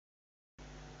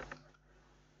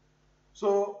So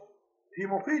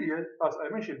hemophilia, as I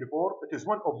mentioned before, it is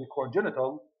one of the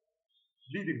congenital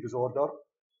bleeding disorder,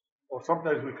 or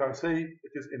sometimes we can say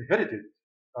it is inherited,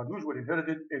 and usually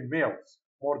inherited in males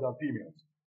more than females.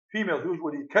 Females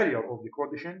usually carrier of the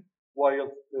condition, while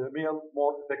male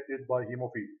more affected by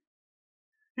hemophilia.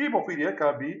 Hemophilia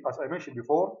can be, as I mentioned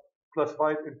before,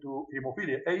 classified into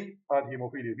hemophilia A and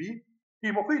hemophilia B.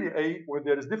 Hemophilia A when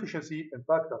there is deficiency in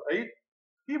factor VIII,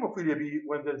 hemophilia B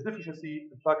when there is deficiency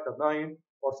in factor IX,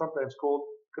 or sometimes called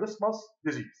Christmas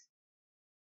disease.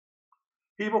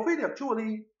 Hemophilia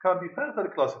actually can be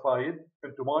further classified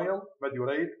into mild,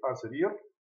 moderate, and severe,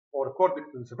 or according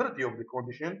to the severity of the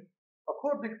condition,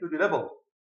 according to the level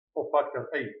of factor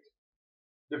VIII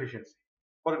deficiency.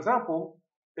 For example,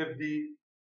 if the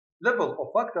level of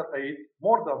factor VIII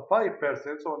more than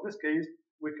 5%, so in this case,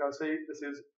 we can say this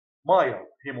is mild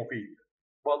hemophilia.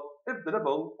 But if the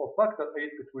level of factor VIII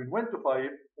between 1 to 5,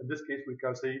 in this case, we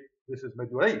can say this is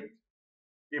moderate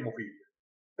hemophilia.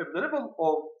 If the level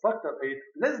of factor VIII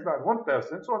less than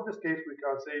 1%, so in this case, we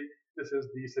can say this is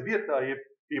the severe type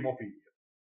hemophilia.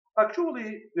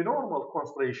 Actually, the normal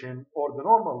concentration or the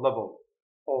normal level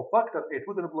of factor VIII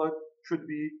within the blood should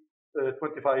be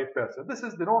 25%. This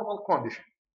is the normal condition,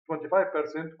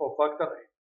 25% of factor VIII.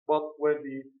 But when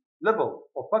the level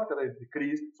of factor VIII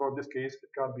decreased, so in this case, it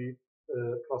can be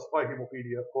classified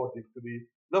hemophilia according to the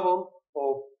level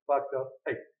of factor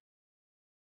VIII.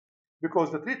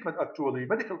 Because the treatment actually,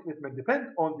 medical treatment, depend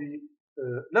on the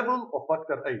level of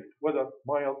factor VIII, whether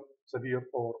mild, severe,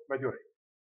 or moderate.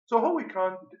 So how we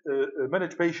can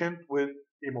manage patient with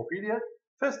hemophilia?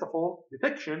 First of all,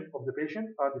 detection of the patient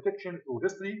and detection through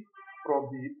history, from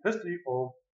the history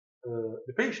of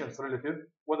the patient's relative,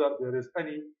 whether there is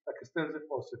any extensive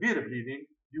or severe bleeding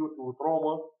due to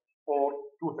trauma or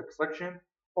tooth extraction,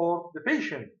 or the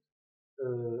patient,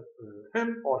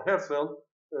 him or herself,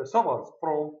 suffers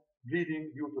from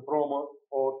bleeding due to trauma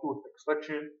or tooth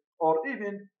extraction, or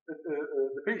even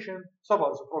the patient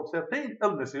suffers from certain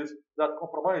illnesses that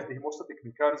compromise the hemostatic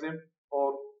mechanism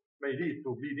or may lead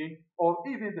to bleeding, or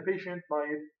even the patient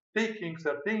might taking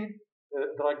certain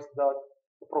drugs that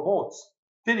promotes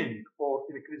thinning or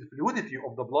increased fluidity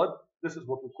of the blood. This is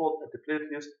what we call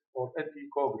antiplatelets or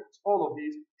anticoagulants. All of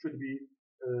these should be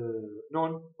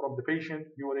known from the patient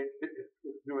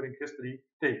during history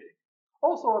taking.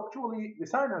 Also, actually, the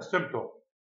sign and symptom,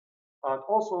 and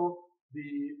also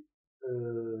the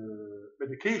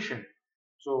medication.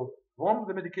 So from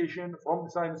the medication, from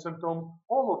the sign and symptom,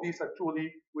 all of these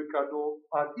actually we can do,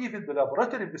 and even the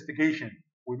laboratory investigation.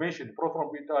 We mentioned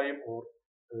prothrombin time or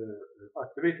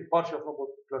activated partial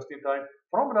thromboplastin time.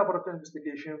 From laboratory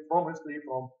investigation, from history,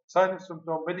 from sign and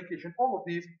symptom, medication, all of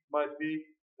these might be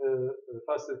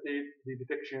facilitate the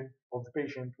detection of the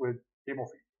patient with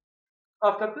hemophilia.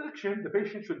 After detection, the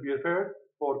patient should be referred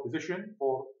for physician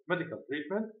for medical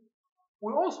treatment.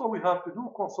 We have to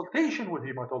do consultation with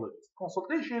hematologist.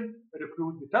 Consultation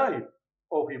includes the type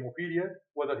of hemophilia,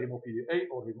 whether hemophilia A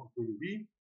or hemophilia B,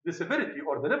 the severity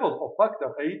or the level of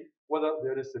factor VIII, whether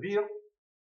there is severe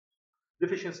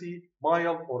deficiency,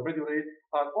 mild or moderate,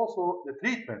 and also the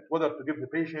treatment, whether to give the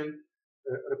patient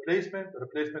replacement.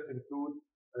 Replacement include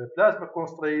plasma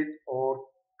concentrate or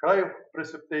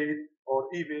cryoprecipitate or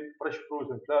even fresh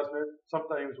frozen plasma.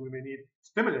 Sometimes we may need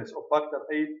stimulants of factor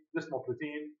VIII,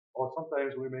 desmopressin, or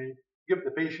sometimes we may give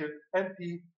the patient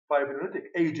antifibrinolytic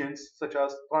agents such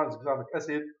as tranexamic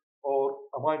acid or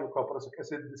aminocaprosic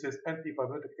acid. This is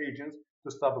antifibrinolytic agents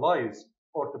to stabilize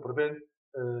or to prevent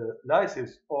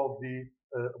lysis of the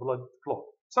blood clot.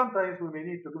 Sometimes we may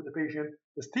need to give the patient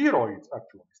steroids.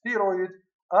 Actually, steroids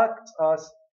act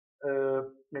as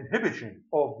inhibition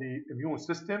of the immune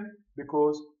system,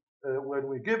 because when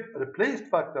we give replaced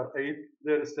factor VIII,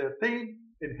 there is certain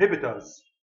inhibitors,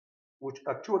 which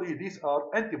actually these are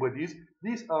antibodies.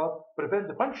 These are prevent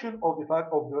the function of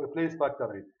the replaced factor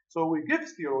VIII. So we give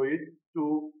steroid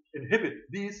to inhibit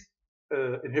these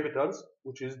inhibitors,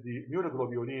 which is the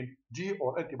immunoglobulin G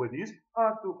or antibodies,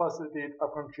 and to facilitate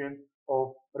a function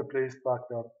of replaced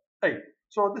factor VIII.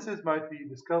 So this might be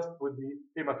discussed with the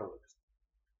hematologist.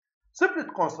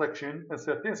 Seplet construction in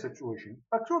certain situations.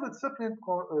 Actually, the seplet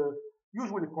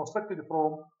usually constructed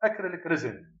from acrylic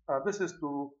resin. This is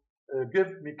to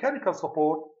give mechanical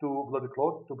support to blood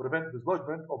clot, to prevent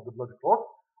dislodgement of the blood clot.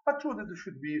 Actually, this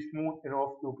should be smooth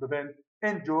enough to prevent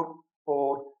injury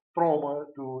or trauma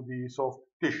to the soft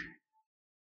tissue.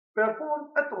 Perform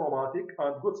a traumatic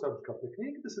and good surgical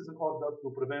technique. This is in order to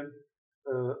prevent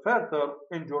further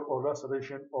injury or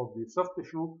laceration of the soft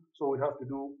tissue, so we have to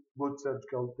do good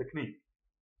surgical technique.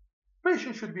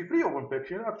 Patient should be free of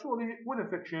infection. Actually, with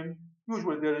infection,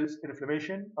 usually there is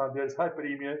inflammation and there is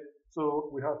hyperemia. So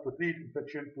we have to treat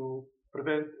infection to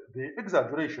prevent the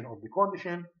exaggeration of the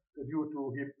condition due to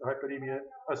hyperemia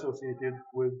associated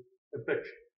with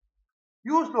infection.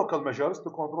 Use local measures to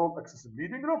control excessive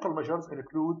bleeding. Local measures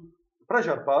include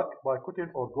pressure pack by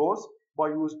cotton or gauze, by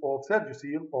use of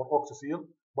Surgisil or Oxysil,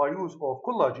 by use of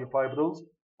collagen fibrils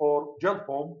or gel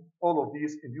foam. All of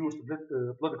these induce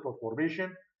blood clot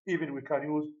formation. Even we can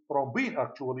use thrombin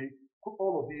actually.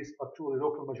 All of these actually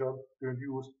local measures to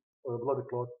induce blood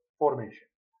clot formation.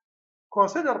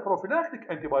 Consider prophylactic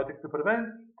antibiotic to prevent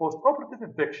postoperative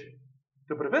infection.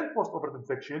 To prevent postoperative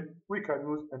infection, we can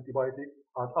use antibiotic,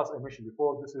 and as I mentioned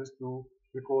before, this is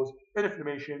because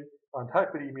inflammation and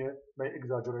hyperemia may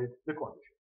exaggerate the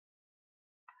condition.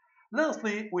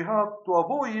 Lastly, we have to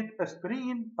avoid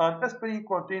aspirin and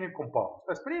aspirin-containing compounds.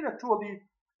 Aspirin actually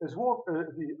is what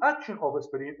the action of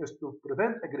aspirin is to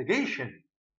prevent aggregation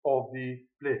of the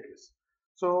platelets.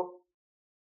 So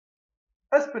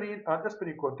aspirin and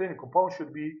aspirin-containing compounds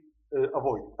should be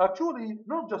avoided. Actually,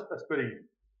 not just aspirin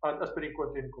and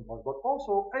aspirin-containing compounds, but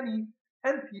also any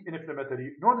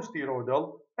anti-inflammatory,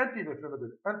 non-steroidal,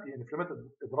 anti-inflammatory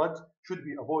drugs should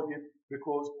be avoided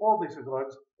because all these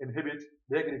drugs inhibit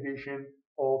the aggregation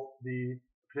of the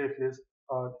platelets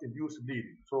and induce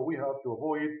bleeding. So we have to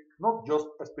avoid not just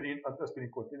aspirin and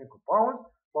aspirin-containing compounds,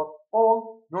 but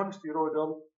all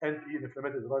non-steroidal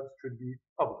anti-inflammatory drugs should be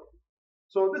avoided.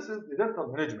 So this is the dental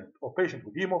management of patients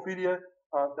with hemophilia,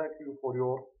 and thank you for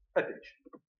your attention.